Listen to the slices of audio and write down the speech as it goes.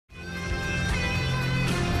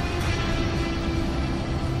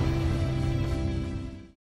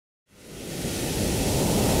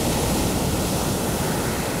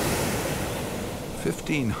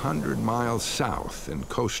1,500 miles south in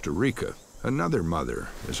Costa Rica, another mother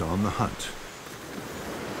is on the hunt.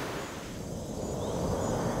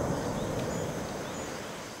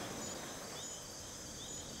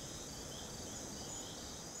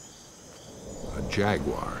 A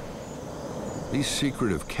jaguar. These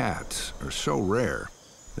secretive cats are so rare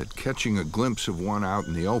that catching a glimpse of one out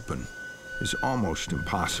in the open is almost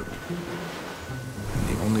impossible.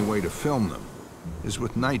 And the only way to film them is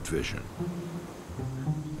with night vision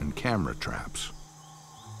and camera traps.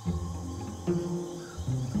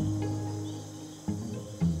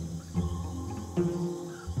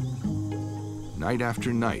 Night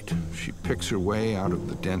after night, she picks her way out of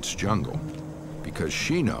the dense jungle because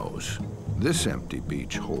she knows this empty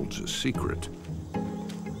beach holds a secret.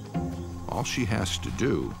 All she has to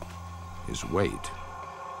do is wait.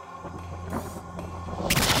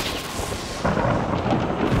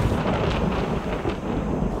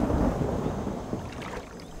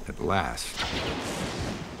 At last,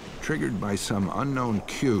 triggered by some unknown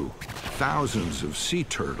cue, thousands of sea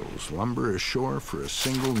turtles lumber ashore for a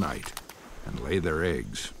single night and lay their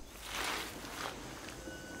eggs.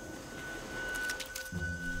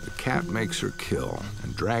 The cat makes her kill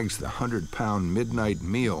and drags the 100-pound midnight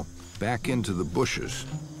meal back into the bushes.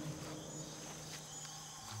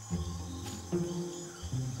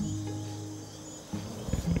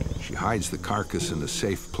 She hides the carcass in a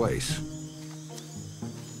safe place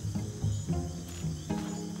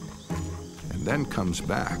and then comes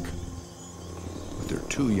back with her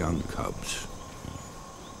 2 young cubs.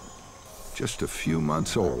 Just a few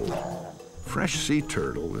months old, fresh sea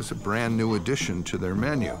turtle is a brand new addition to their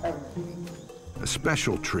menu. A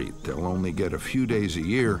special treat they'll only get a few days a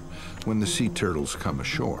year when the sea turtles come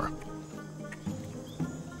ashore.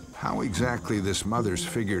 How exactly this mother's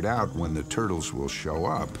figured out when the turtles will show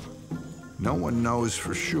up, no one knows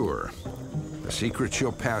for sure. A secret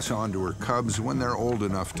she'll pass on to her cubs when they're old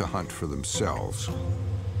enough to hunt for themselves.